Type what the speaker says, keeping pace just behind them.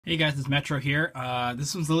Hey guys, it's Metro here.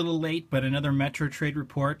 This one's a little late, but another Metro trade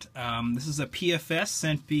report. This is a PFS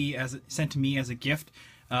sent to me as a gift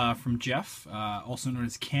from Jeff, also known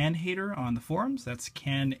as CanH8r on the forums. That's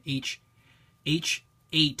CanH8r.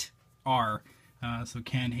 So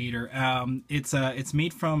CanH8r. It's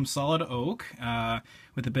made from solid oak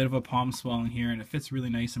with a bit of a palm swell in here, and it fits really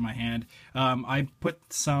nice in my hand. I put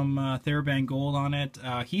some TheraBand gold on it.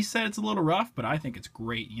 He said it's a little rough, but I think it's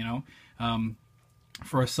great.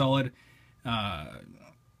 For a solid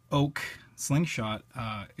oak slingshot,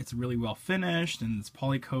 it's really well finished and it's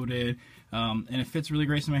poly coated, and it fits really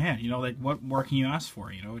great in my hand. Like what more can you ask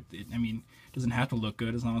for? I mean, it doesn't have to look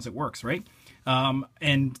good as long as it works, right?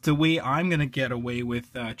 And the way I'm gonna get away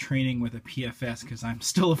with training with a PFS, because I'm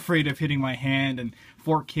still afraid of hitting my hand and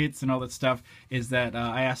fork hits and all that stuff, is that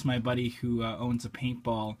I asked my buddy who owns a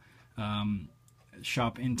paintball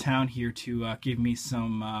shop in town here to give me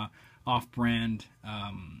some off-brand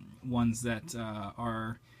ones that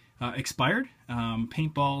are expired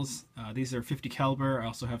paintballs. These are 50 caliber. I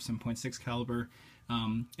also have some .6 caliber,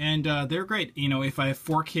 and they're great. If I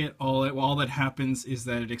fork hit, all that happens is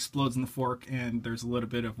that it explodes in the fork, and there's a little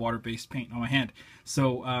bit of water-based paint on my hand.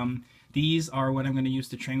 So these are what I'm going to use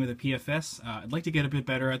to train with a PFS. I'd like to get a bit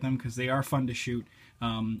better at them because they are fun to shoot.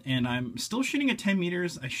 And I'm still shooting at 10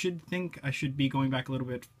 meters. I should be going back a little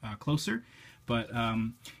bit closer. But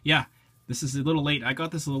yeah, this is a little late. I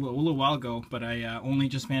got this a little while ago, but I only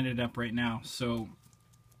just banded it up right now. So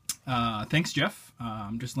thanks, Jeff.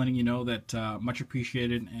 I'm just letting you know that much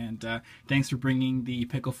appreciated, and thanks for bringing the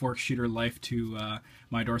pickle fork shooter life to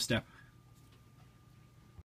my doorstep.